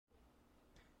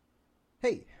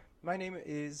Hey, my name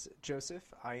is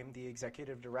Joseph. I am the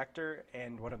executive director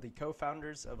and one of the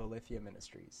co-founders of Alitheia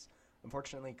Ministries.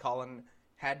 Unfortunately, Colin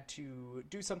had to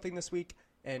do something this week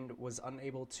and was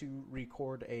unable to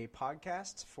record a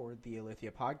podcast for the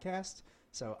Alitheia podcast,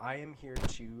 so I am here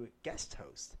to guest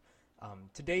host.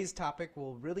 Today's topic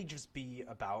will really just be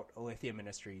about Alitheia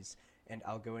Ministries, and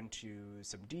I'll go into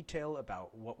some detail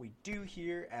about what we do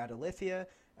here at Alitheia,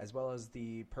 as well as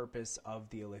the purpose of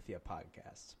the Alitheia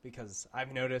podcast, because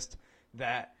I've noticed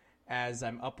that as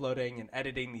I'm uploading and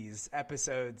editing these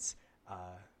episodes,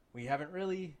 we haven't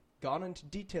really gone into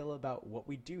detail about what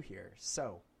we do here.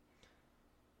 So,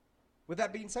 with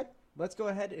that being said, let's go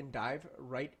ahead and dive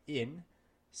right in.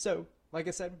 So, like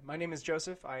I said, my name is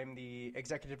Joseph. I am the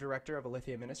executive director of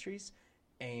Alitheia Ministries,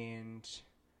 and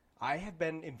I have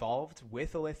been involved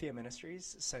with Alitheia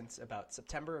Ministries since about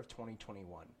September of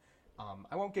 2021.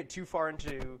 I won't get too far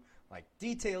into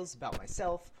details about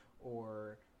myself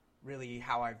or really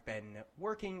how I've been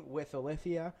working with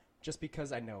Alitheia, just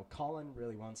because I know Colin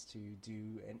really wants to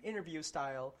do an interview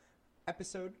style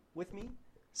episode with me.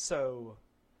 So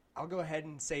I'll go ahead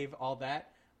and save all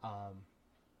that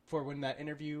for when that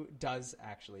interview does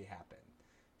actually happen.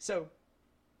 So,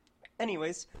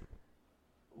 anyways,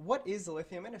 what is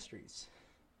Alitheia Ministries?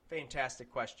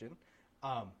 Fantastic question.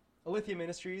 Alitheia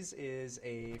Ministries is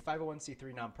a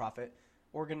 501c3 nonprofit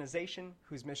organization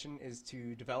whose mission is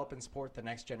to develop and support the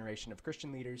next generation of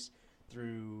Christian leaders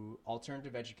through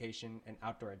alternative education and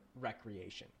outdoor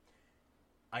recreation.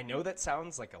 I know that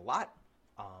sounds like a lot.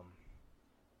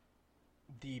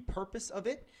 The purpose of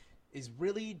it is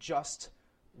really just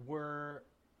we're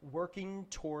working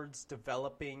towards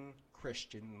developing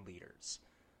Christian leaders.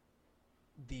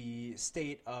 The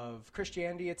state of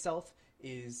Christianity itself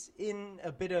is in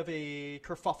a bit of a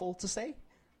kerfuffle, to say.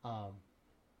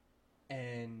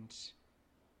 And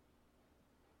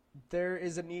there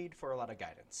is a need for a lot of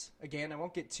guidance. Again, I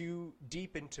won't get too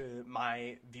deep into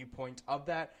my viewpoint of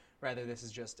that. Rather, this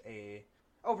is just a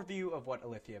overview of what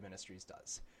Alitheia Ministries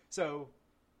does. So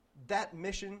that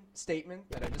mission statement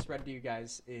that I just read to you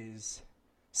guys is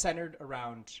centered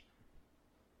around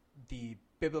the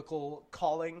biblical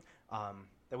calling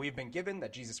that we've been given,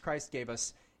 that Jesus Christ gave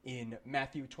us in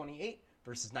Matthew 28,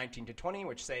 verses 19 to 20,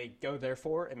 which say, "Go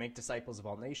therefore and make disciples of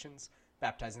all nations,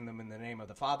 baptizing them in the name of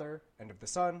the Father, and of the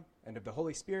Son, and of the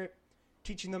Holy Spirit,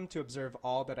 teaching them to observe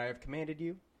all that I have commanded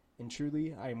you, and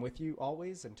truly I am with you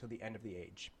always until the end of the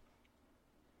age."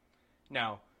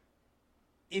 Now,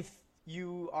 if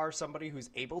you are somebody who's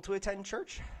able to attend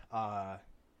church,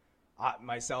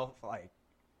 myself,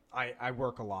 I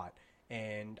work a lot,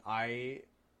 and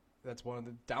that's one of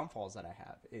the downfalls that I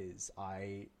have, is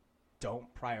I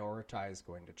don't prioritize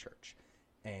going to church.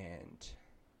 And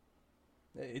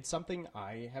it's something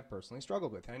I have personally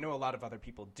struggled with. And I know a lot of other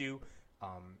people do,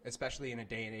 especially in a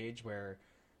day and age where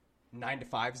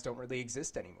 9-to-5s don't really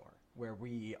exist anymore, where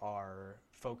we are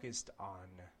focused on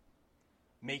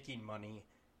making money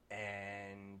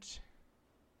and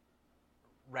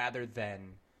rather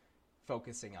than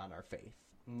focusing on our faith,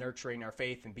 nurturing our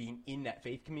faith and being in that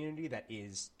faith community that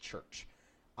is church.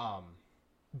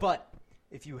 But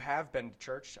if you have been to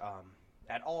church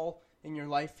at all in your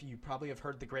life, you probably have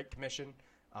heard the Great Commission.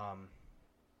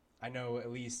 I know at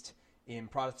least in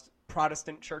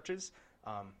Protestant churches,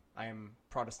 I am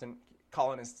Protestant,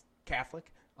 Colin is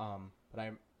Catholic, but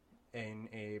I'm in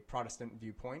a Protestant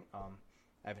viewpoint. I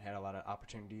haven't had a lot of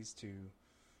opportunities to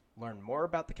learn more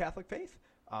about the Catholic faith,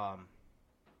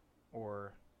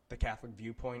 or the Catholic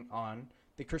viewpoint on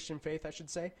the Christian faith, I should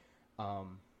say.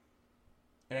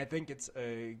 And I think it's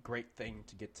a great thing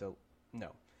to get to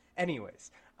know.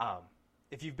 Anyways,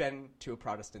 if you've been to a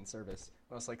Protestant service,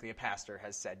 most likely a pastor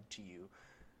has said to you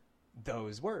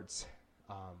those words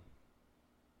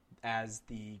as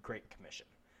the Great Commission.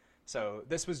 So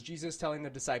this was Jesus telling the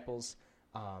disciples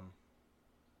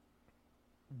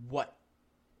what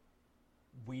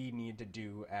we need to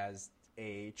do as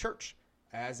a church,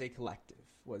 as a collective,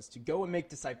 was to go and make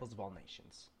disciples of all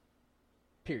nations.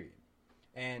 Period.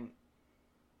 And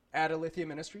at Alitheia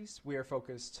Ministries, we are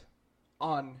focused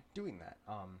on doing that.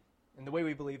 And the way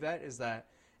we believe that is that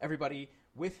everybody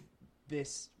with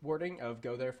this wording of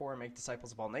 "go therefore and make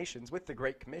disciples of all nations," with the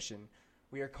Great Commission,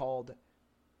 we are called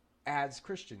as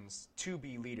Christians to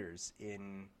be leaders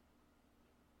in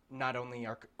not only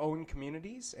our own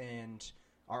communities and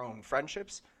our own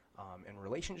friendships and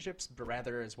relationships, but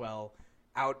rather as well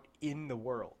out in the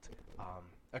world,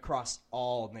 across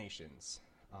all nations.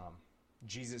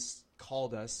 Jesus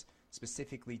called us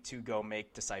specifically to go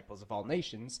make disciples of all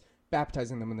nations,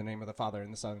 baptizing them in the name of the Father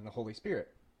and the Son and the Holy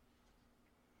Spirit.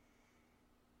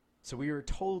 So we were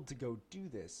told to go do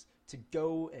this, to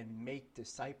go and make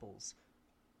disciples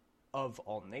of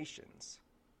all nations.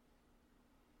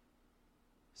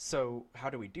 So how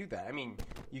do we do that? I mean,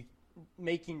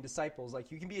 making disciples,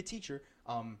 like you can be a teacher,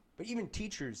 but even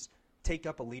teachers take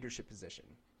up a leadership position.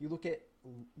 You look at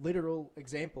literal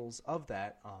examples of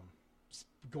that,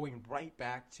 going right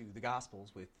back to the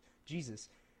Gospels with Jesus.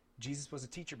 Jesus was a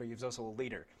teacher, but he was also a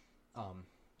leader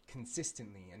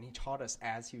consistently, and he taught us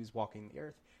as he was walking the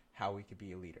earth how we could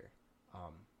be a leader.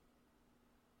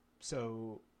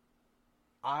 So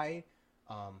I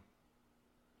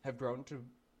have grown to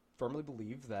firmly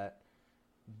believe that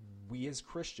we as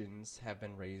Christians have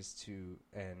been raised to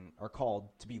and are called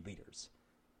to be leaders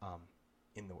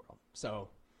in the world. So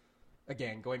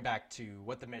again, going back to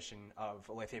what the mission of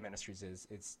Alitheia Ministries is,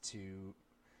 it's to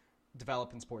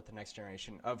develop and support the next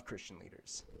generation of Christian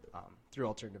leaders through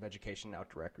alternative education and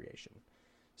outdoor recreation.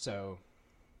 So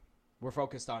we're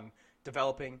focused on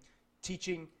developing,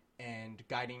 teaching, and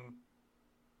guiding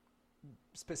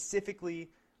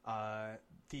specifically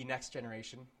the next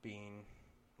generation, being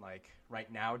like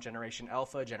right now Generation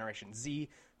Alpha, Generation Z,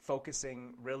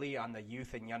 focusing really on the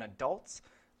youth and young adults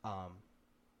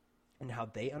and how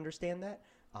they understand that,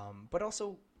 but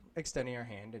also extending our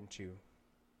hand into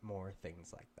more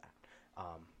things like that.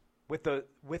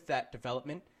 With that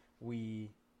development,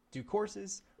 we do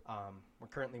courses. We're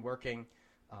currently working.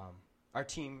 Our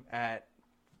team at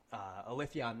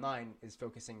Alitheia Online is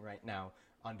focusing right now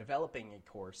on developing a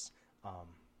course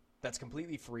that's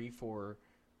completely free for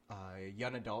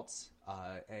young adults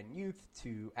and youth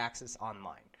to access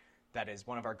online. That is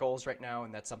one of our goals right now,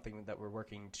 and that's something that we're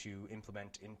working to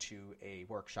implement into a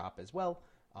workshop as well,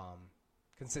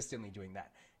 consistently doing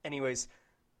that. Anyways,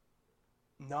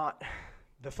 not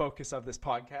the focus of this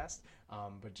podcast,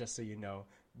 but just so you know,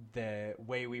 the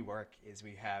way we work is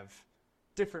we have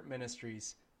different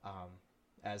ministries,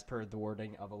 as per the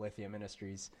wording of Alitheia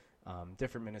Ministries,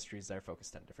 different ministries that are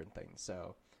focused on different things.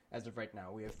 So as of right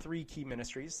now, we have 3 key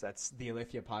ministries. That's the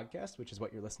Alitheia podcast, which is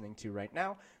what you're listening to right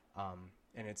now,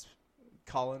 and it's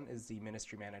Colin is the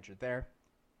ministry manager there.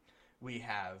 We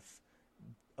have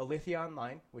Alitheia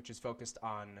Online, which is focused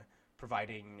on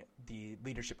providing the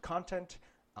leadership content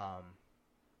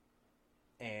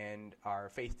and our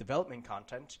faith development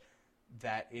content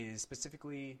that is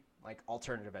specifically like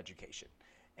alternative education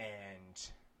and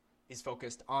is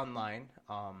focused online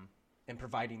and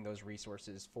providing those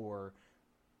resources for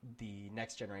the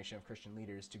next generation of Christian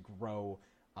leaders to grow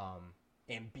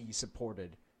and be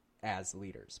supported as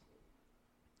leaders.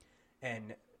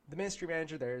 And the ministry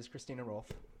manager there is Christina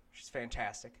Rolfe. She's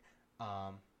fantastic.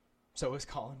 So is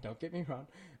Colin, don't get me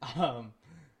wrong.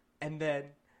 And then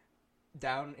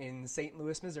down in St.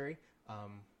 Louis, Missouri,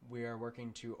 we are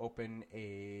working to open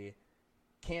a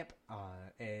camp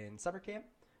and summer camp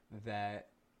that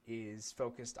is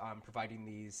focused on providing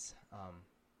these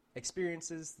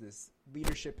experiences, this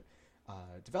leadership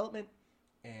development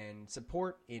and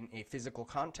support in a physical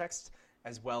context,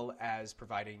 as well as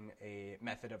providing a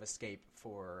method of escape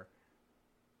for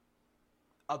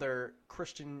other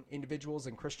Christian individuals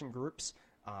and Christian groups,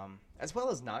 as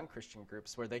well as non-Christian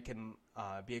groups, where they can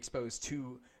be exposed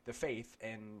to the faith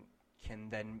and can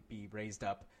then be raised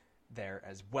up there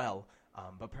as well,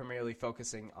 but primarily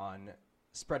focusing on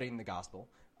spreading the gospel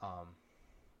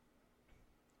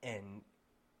and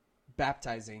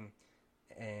baptizing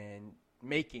and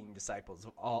making disciples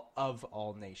of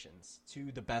all nations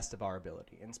to the best of our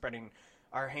ability, and spreading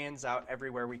our hands out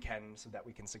everywhere we can so that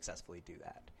we can successfully do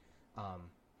that.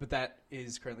 But that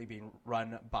is currently being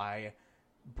run by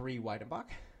Bree Weidenbach.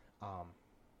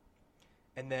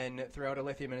 And then throughout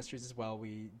Alitheia Ministries as well,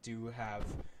 we do have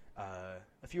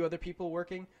a few other people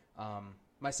working.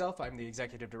 Myself, I'm the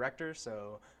executive director,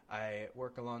 so I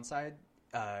work alongside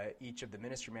each of the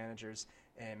ministry managers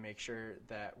and make sure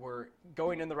that we're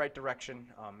going in the right direction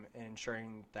and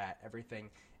ensuring that everything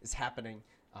is happening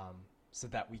so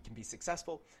that we can be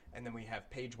successful. And then we have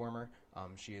Paige Wormer.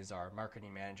 She is our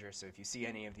marketing manager, so if you see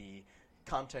any of the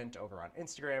content over on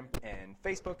Instagram and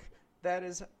Facebook, that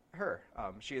is her.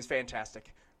 She is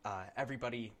fantastic.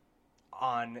 Everybody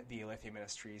on the Alitheia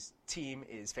Ministries team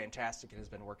is fantastic and has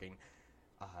been working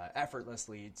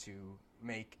effortlessly to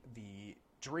make the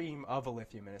dream of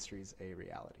Alitheia Ministries a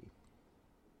reality.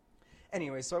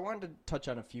 Anyway, so I wanted to touch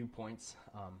on a few points.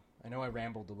 I know I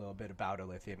rambled a little bit about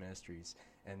Alitheia Ministries,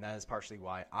 and that is partially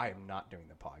why I am not doing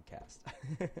the podcast.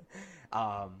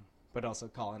 But also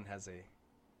Colin has a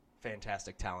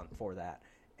fantastic talent for that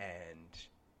and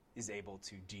is able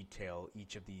to detail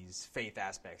each of these faith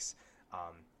aspects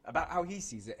about how he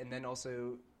sees it, and then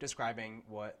also describing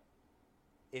what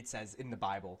it says in the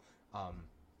Bible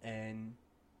and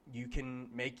you can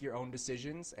make your own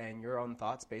decisions and your own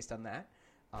thoughts based on that.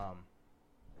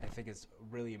 I think it's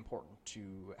really important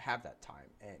to have that time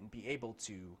and be able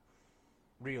to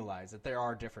realize that there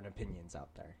are different opinions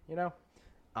out there, you know?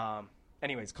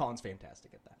 Anyways, Colin's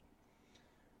fantastic at that.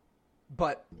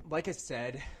 But like I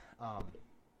said,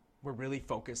 we're really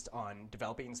focused on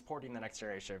developing and supporting the next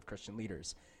generation of Christian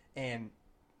leaders. And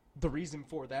the reason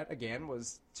for that, again,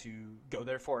 was to go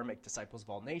therefore and make disciples of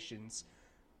all nations,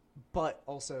 but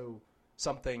also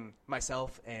something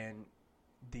myself and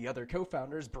the other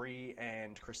co-founders, Bree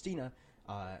and Christina,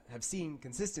 have seen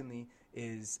consistently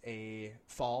is a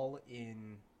fall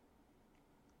in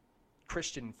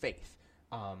Christian faith.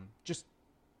 Just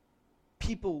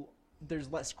people,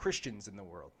 there's less Christians in the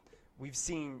world. We've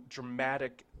seen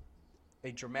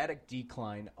a dramatic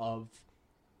decline of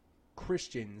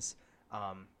Christians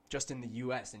just in the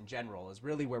U.S. in general is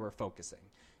really where we're focusing.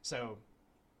 So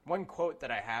one quote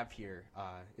that I have here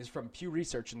is from Pew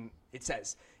Research, and it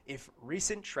says, "If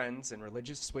recent trends in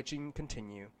religious switching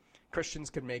continue, Christians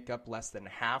could make up less than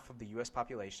half of the U.S.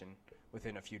 population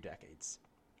within a few decades."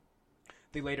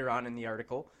 They later on in the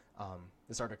article,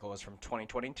 this article is from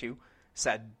 2022,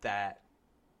 said that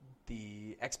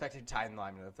the expected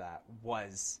timeline of that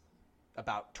was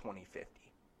about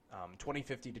 2050.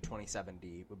 2050 to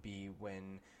 2070 would be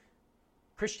when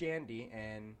Christianity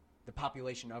and the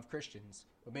population of Christians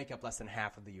would make up less than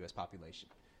half of the U.S. population.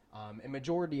 A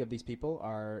majority of these people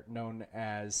are known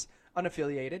as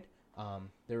unaffiliated.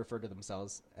 They refer to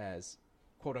themselves as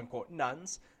quote-unquote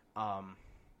nuns,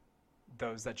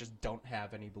 those that just don't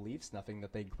have any beliefs, nothing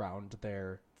that they ground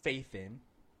their faith in.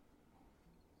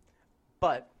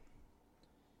 But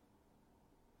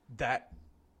that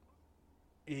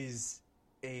is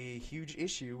a huge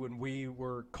issue when we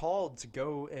were called to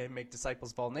go and make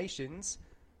disciples of all nations,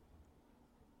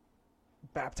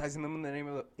 baptizing them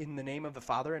in the name of the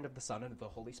Father and of the Son and of the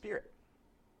Holy Spirit.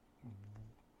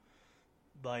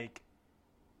 Like,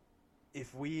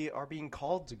 if we are being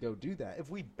called to go do that, if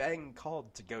we've been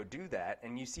called to go do that,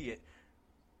 and you see it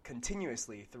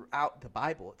continuously throughout the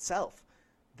Bible itself,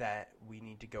 that we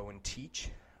need to go and teach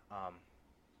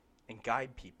and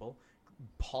guide people.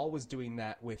 Paul was doing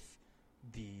that with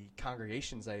the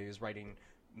congregations that he was writing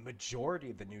majority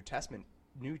of the New Testament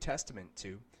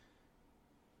to,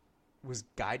 was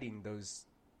guiding those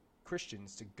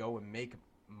Christians to go and make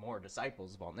more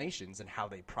disciples of all nations and how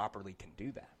they properly can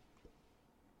do that.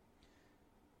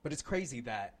 But it's crazy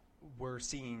that we're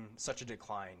seeing such a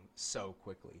decline so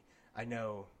quickly. I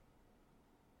know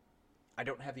I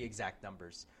don't have the exact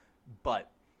numbers, but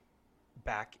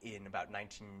back in about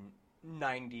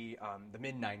 1990, the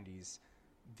mid-90s,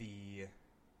 the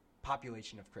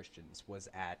population of Christians was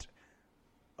at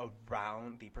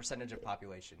around the percentage of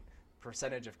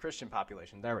Christian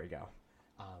population, there we go,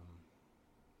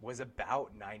 was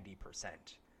about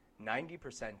 90%.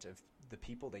 90% of the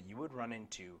people that you would run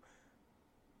into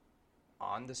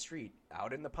on the street,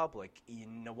 out in the public,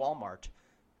 in a Walmart,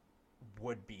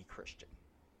 would be Christian.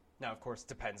 Now, of course, it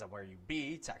depends on where you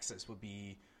be. Texas would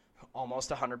be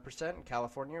almost 100%.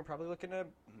 California, you're probably looking at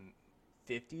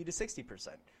 50 to 60%,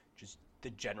 just the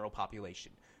general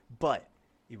population. But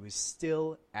it was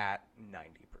still at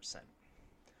 90%.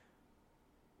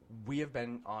 We have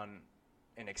been on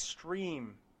an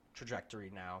extreme trajectory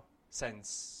now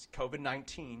since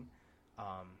COVID-19,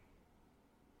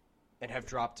 and have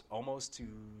dropped almost to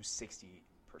 60%.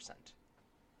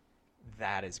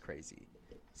 That is crazy.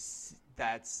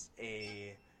 That's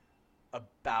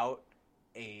about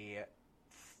a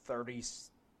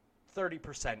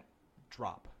 30%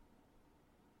 drop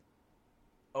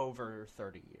over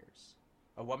 30 years.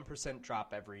 A 1%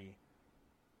 drop every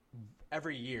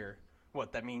year.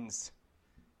 What that means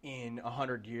in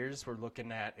 100 years, we're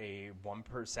looking at a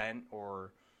 1%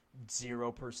 or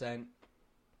 0%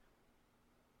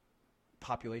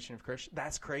 population of Christians.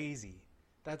 That's crazy.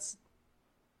 That's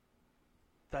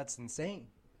insane.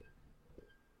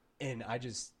 And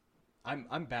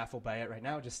I'm baffled by it right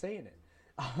now just saying it.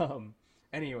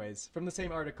 Anyways, from the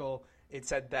same article, it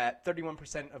said that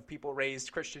 31% of people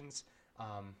raised Christians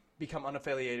become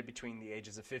unaffiliated between the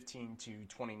ages of 15 to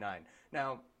 29.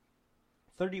 Now,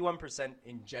 31%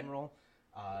 in general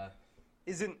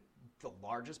isn't the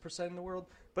largest percent in the world,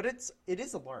 but it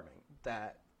is alarming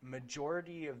that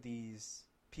majority of these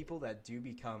people that do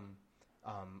become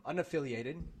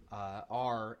unaffiliated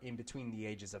are in between the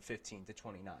ages of 15 to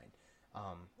 29.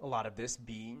 A lot of this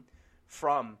being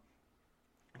from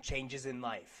changes in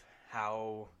life,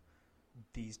 how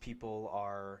these people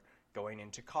are going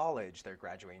into college, they're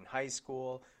graduating high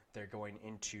school, they're going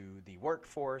into the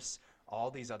workforce, all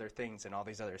these other things and all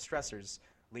these other stressors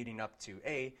leading up to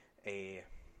a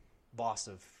loss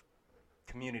of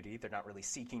community, they're not really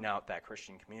seeking out that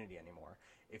Christian community anymore.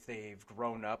 If they've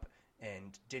grown up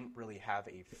and didn't really have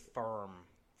a firm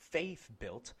faith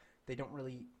built, they're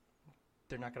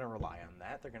not going to rely on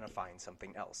that. They're going to find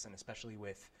something else. And especially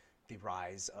with the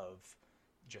rise of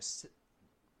just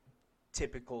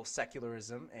typical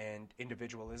secularism and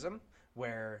individualism,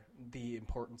 where the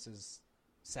importance is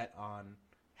set on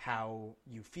how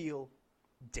you feel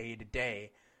day to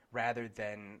day rather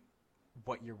than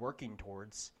what you're working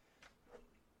towards.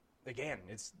 Again,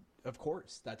 it's, of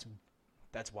course, that's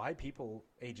why people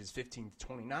ages 15 to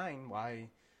 29, why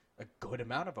a good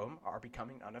amount of them are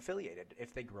becoming unaffiliated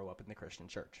if they grow up in the Christian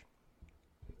church.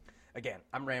 Again,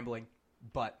 I'm rambling,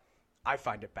 but I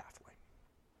find it baffling.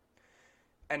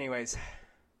 Anyways,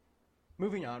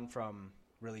 moving on from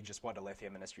really just what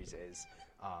Alitheia Ministries is,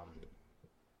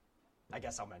 I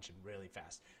guess I'll mention really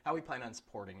fast how we plan on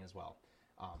supporting as well,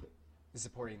 is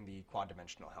supporting the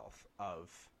quad-dimensional health of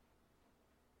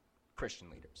Christian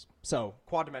leaders. So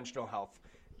quad-dimensional health,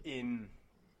 in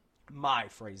my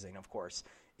phrasing, of course,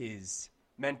 is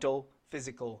mental,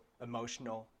 physical,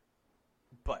 emotional,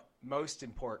 but most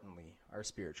importantly, our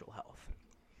spiritual health.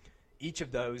 Each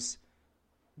of those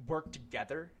work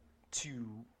together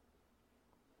to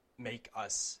make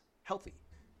us healthy.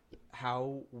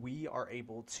 How we are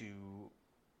able to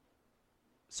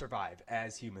survive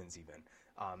as humans even,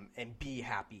 and be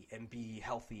happy and be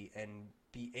healthy and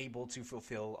be able to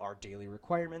fulfill our daily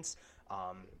requirements,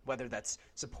 whether that's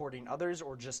supporting others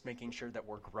or just making sure that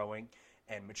we're growing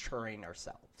and maturing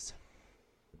ourselves,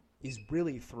 is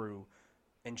really through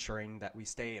ensuring that we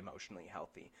stay emotionally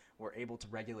healthy. We're able to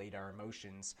regulate our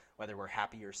emotions, whether we're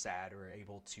happy or sad, or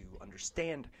able to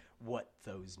understand what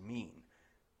those mean.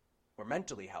 We're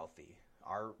mentally healthy.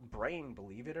 Our brain,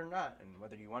 believe it or not, and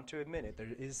whether you want to admit it, there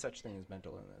is such thing as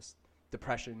mental illness.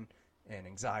 Depression and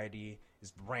anxiety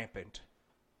is rampant,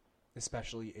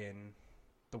 especially in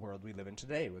the world we live in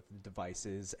today, with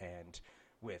devices and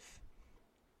with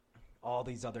all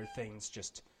these other things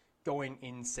just going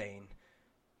insane.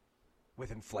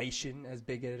 With inflation as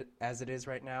big as it is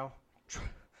right now,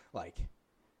 like,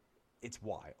 it's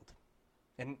wild.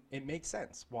 And it makes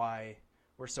sense why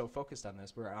we're so focused on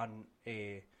this.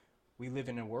 We live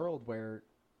in a world where,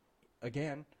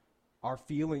 again, our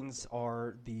feelings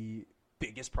are the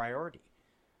biggest priority.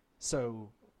 So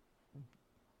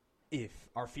if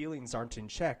our feelings aren't in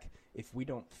check, if we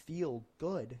don't feel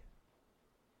good,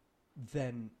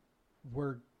 then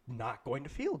we're not going to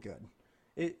feel good.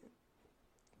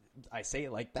 I say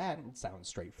it like that, and it sounds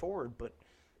straightforward, but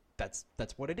that's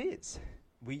what it is.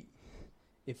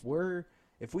 If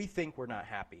we think we're not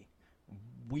happy,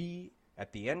 we,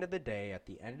 at the end of the day, at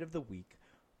the end of the week,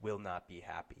 will not be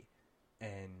happy.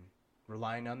 And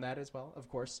relying on that as well, of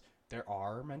course, there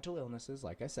are mental illnesses,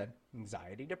 like I said,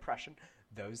 anxiety, depression,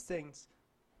 those things.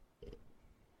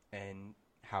 And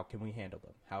how can we handle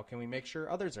them? How can we make sure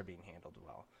others are being handled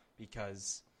well?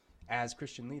 Because as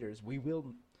Christian leaders, we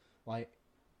will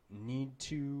need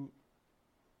to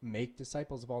make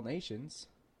disciples of all nations.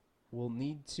 We'll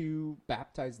need to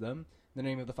baptize them in the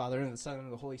name of the Father, and of the Son, and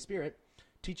of the Holy Spirit,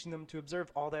 teaching them to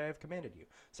observe all that I have commanded you.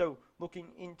 So looking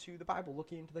into the Bible,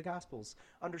 looking into the Gospels,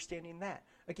 understanding that.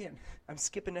 Again, I'm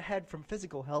skipping ahead from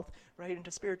physical health right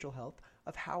into spiritual health,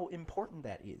 of how important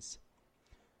that is.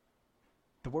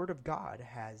 The Word of God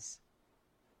has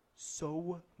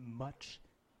so much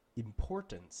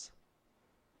importance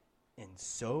and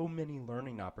so many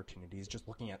learning opportunities, just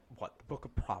looking at the book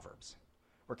of Proverbs,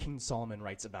 where King Solomon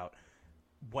writes about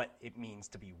what it means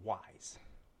to be wise.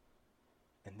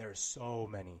 And there's so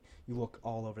many. You look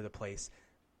all over the place.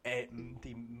 And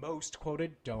the most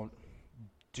quoted,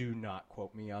 do not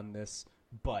quote me on this,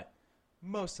 but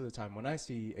most of the time when I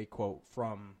see a quote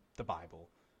from the Bible,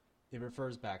 it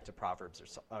refers back to Proverbs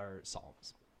or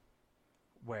Psalms,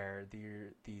 where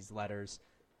these letters,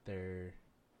 they're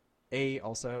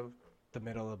also the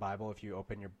middle of the Bible. If you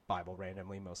open your Bible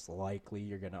randomly, most likely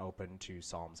you're going to open to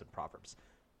Psalms and Proverbs.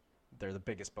 They're the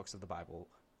biggest books of the Bible,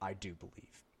 I do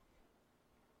believe.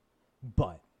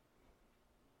 But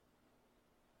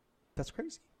that's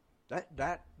crazy.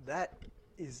 That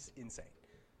is insane.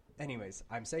 Anyways,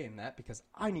 I'm saying that because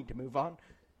I need to move on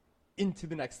into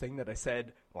the next thing that I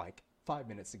said like 5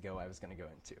 minutes ago I was going to go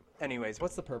into. Anyways,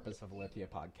 what's the purpose of Alitheia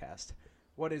podcast?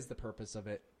 What is the purpose of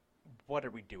it? What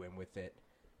are we doing with it?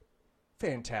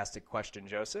 Fantastic question,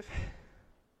 Joseph.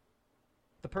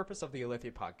 The purpose of the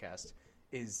Alitheia podcast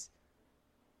is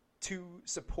to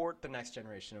support the next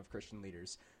generation of Christian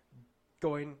leaders,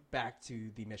 going back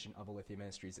to the mission of Alitheia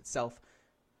Ministries itself,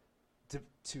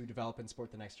 to develop and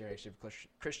support the next generation of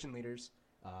Christian leaders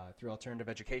through alternative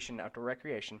education and outdoor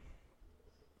recreation.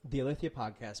 The Alitheia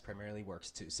podcast primarily works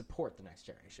to support the next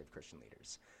generation of Christian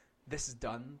leaders. This is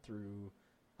done through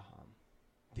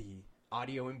the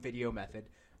audio and video method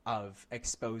of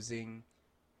exposing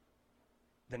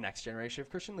the next generation of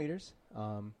Christian leaders,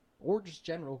 or just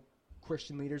general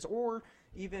Christian leaders, or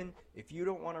even if you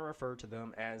don't want to refer to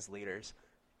them as leaders,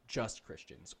 just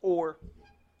Christians, or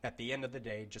at the end of the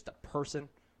day, just a person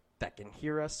that can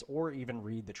hear us or even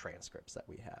read the transcripts that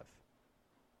we have.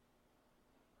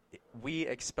 We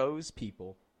expose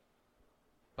people,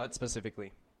 but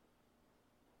specifically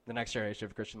the next generation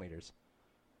of Christian leaders,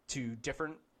 to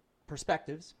different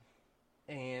perspectives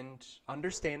and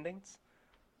understandings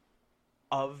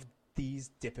of these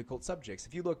difficult subjects.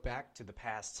 If you look back to the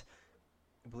past,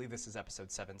 I believe this is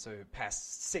episode 7, so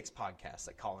past 6 podcasts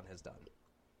that Colin has done,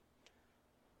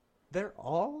 they're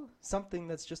all something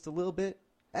that's just a little bit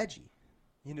edgy,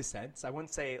 in a sense. I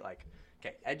wouldn't say, like,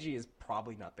 okay, edgy is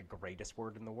probably not the greatest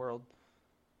word in the world,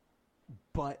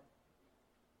 but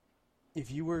if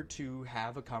you were to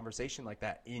have a conversation like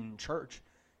that in church,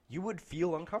 you would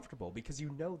feel uncomfortable because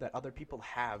you know that other people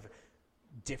have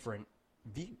different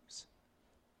views.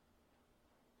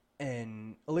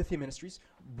 And Alitheia Ministries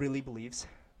really believes,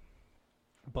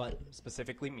 but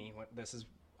specifically me,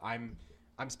 I'm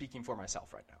speaking for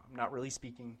myself right now. I'm not really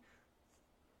speaking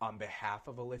on behalf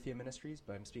of Alitheia Ministries,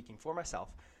 but I'm speaking for myself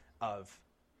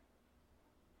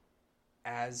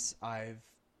as I've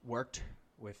worked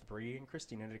with Bree and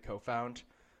Christina to co-found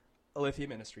Alitheia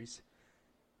Ministries,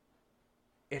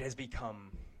 it has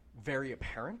become very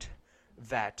apparent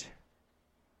that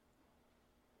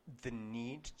the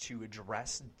need to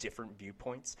address different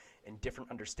viewpoints and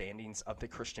different understandings of the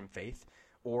Christian faith,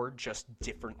 or just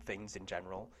different things in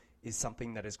general, is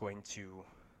something that is going to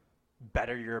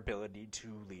better your ability to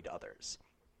lead others.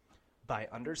 By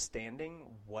understanding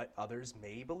what others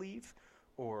may believe,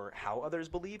 or how others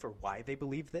believe, or why they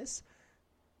believe this,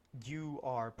 you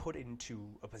are put into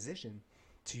a position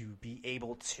to be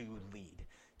able to lead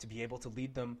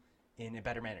them in a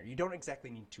better manner. You don't exactly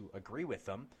need to agree with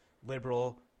them.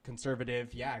 Liberal,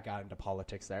 conservative, yeah, I got into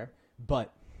politics there.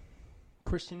 But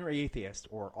Christian or atheist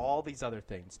or all these other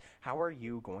things, how are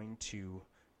you going to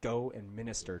go and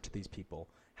minister to these people?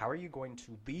 How are you going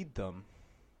to lead them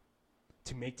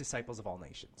to make disciples of all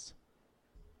nations?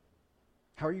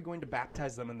 How are you going to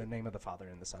baptize them in the name of the Father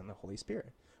and the Son and the Holy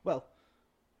Spirit? Well,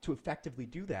 to effectively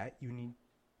do that, you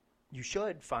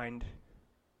should find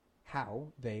how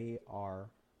they are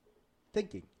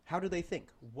thinking. How do they think?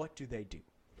 What do they do?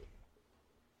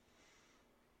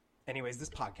 Anyways, this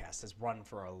podcast has run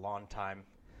for a long time,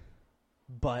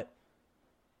 but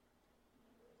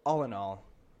all in all,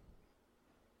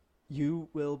 you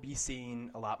will be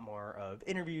seeing a lot more of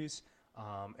interviews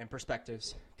and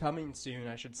perspectives coming soon,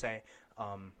 I should say.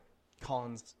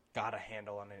 Colin's got a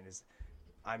handle on it.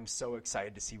 I'm so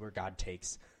excited to see where God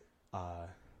takes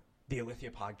the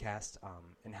Alitheia podcast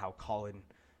and how Colin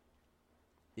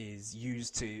is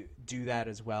used to do that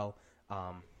as well.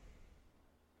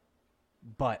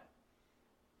 But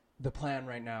the plan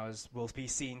right now is we'll be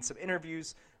seeing some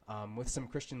interviews with some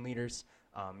Christian leaders.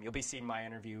 You'll be seeing my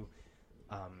interview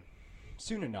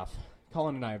soon enough.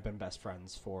 Colin and I have been best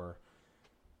friends for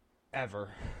ever,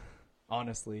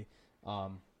 honestly.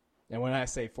 And when I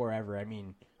say forever, I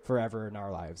mean forever in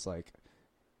our lives. Like,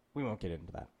 we won't get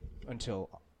into that until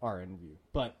our interview.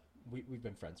 But we've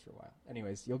been friends for a while.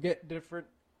 Anyways, you'll get different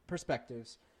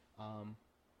perspectives. And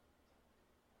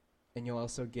you'll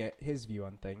also get his view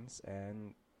on things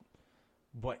and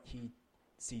what he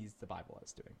sees the Bible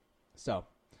as doing. So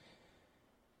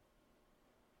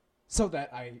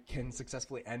that I can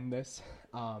successfully end this,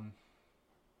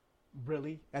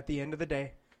 really, at the end of the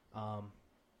day, I'm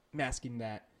asking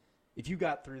that if you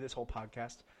got through this whole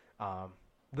podcast,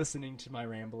 listening to my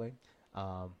rambling,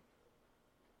 I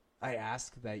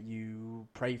ask that you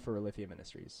pray for Alitheia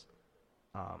Ministries.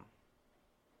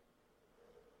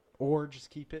 Or just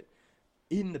keep it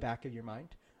in the back of your mind.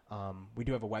 We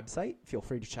do have a website. Feel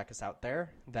free to check us out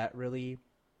there. That really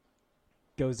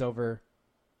goes over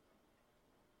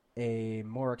a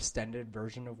more extended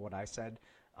version of what I said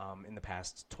in the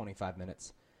past 25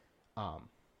 minutes.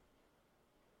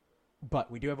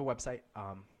 But we do have a website.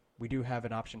 We do have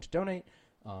an option to donate.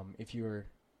 If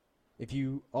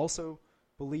you also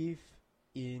believe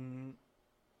in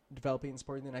developing and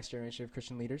supporting the next generation of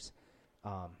Christian leaders,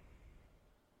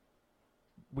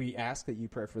 we ask that you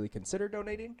prayerfully consider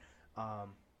donating.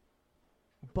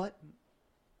 But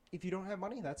if you don't have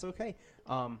money, that's okay.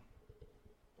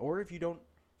 Or if you don't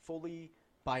fully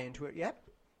buy into it yet,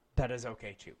 that is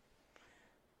okay too.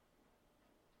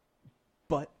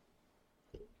 But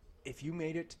if you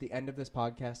made it to the end of this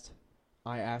podcast,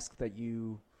 I ask that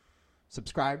you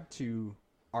subscribe to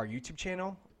our YouTube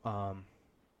channel.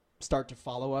 Start to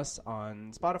follow us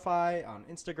on Spotify, on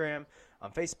Instagram,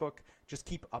 on Facebook. Just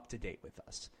keep up to date with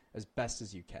us as best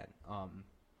as you can.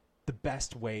 The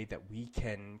best way that we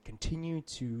can continue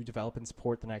to develop and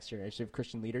support the next generation of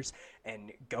Christian leaders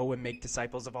and go and make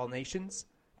disciples of all nations,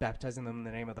 baptizing them in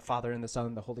the name of the Father and the Son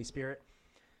and the Holy Spirit,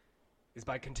 is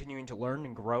by continuing to learn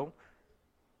and grow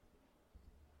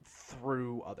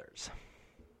through others.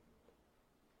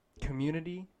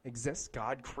 Community exists.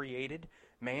 God created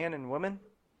man and woman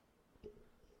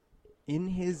in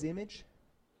his image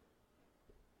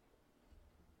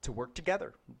to work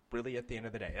together, really, at the end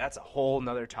of the day. That's a whole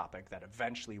nother topic that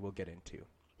eventually we'll get into.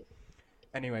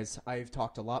 Anyways, I've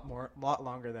talked a lot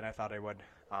longer than I thought I would.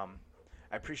 I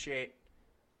appreciate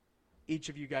each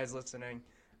of you guys listening.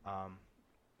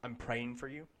 I'm praying for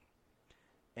you.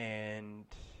 And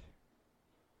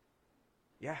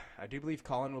yeah, I do believe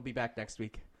Colin will be back next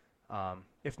week.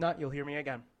 If not, you'll hear me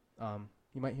again.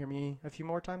 You might hear me a few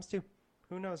more times too.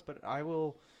 Who knows? But I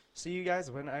will see you guys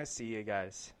when I see you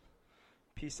guys.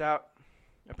 Peace out.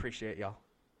 Appreciate y'all.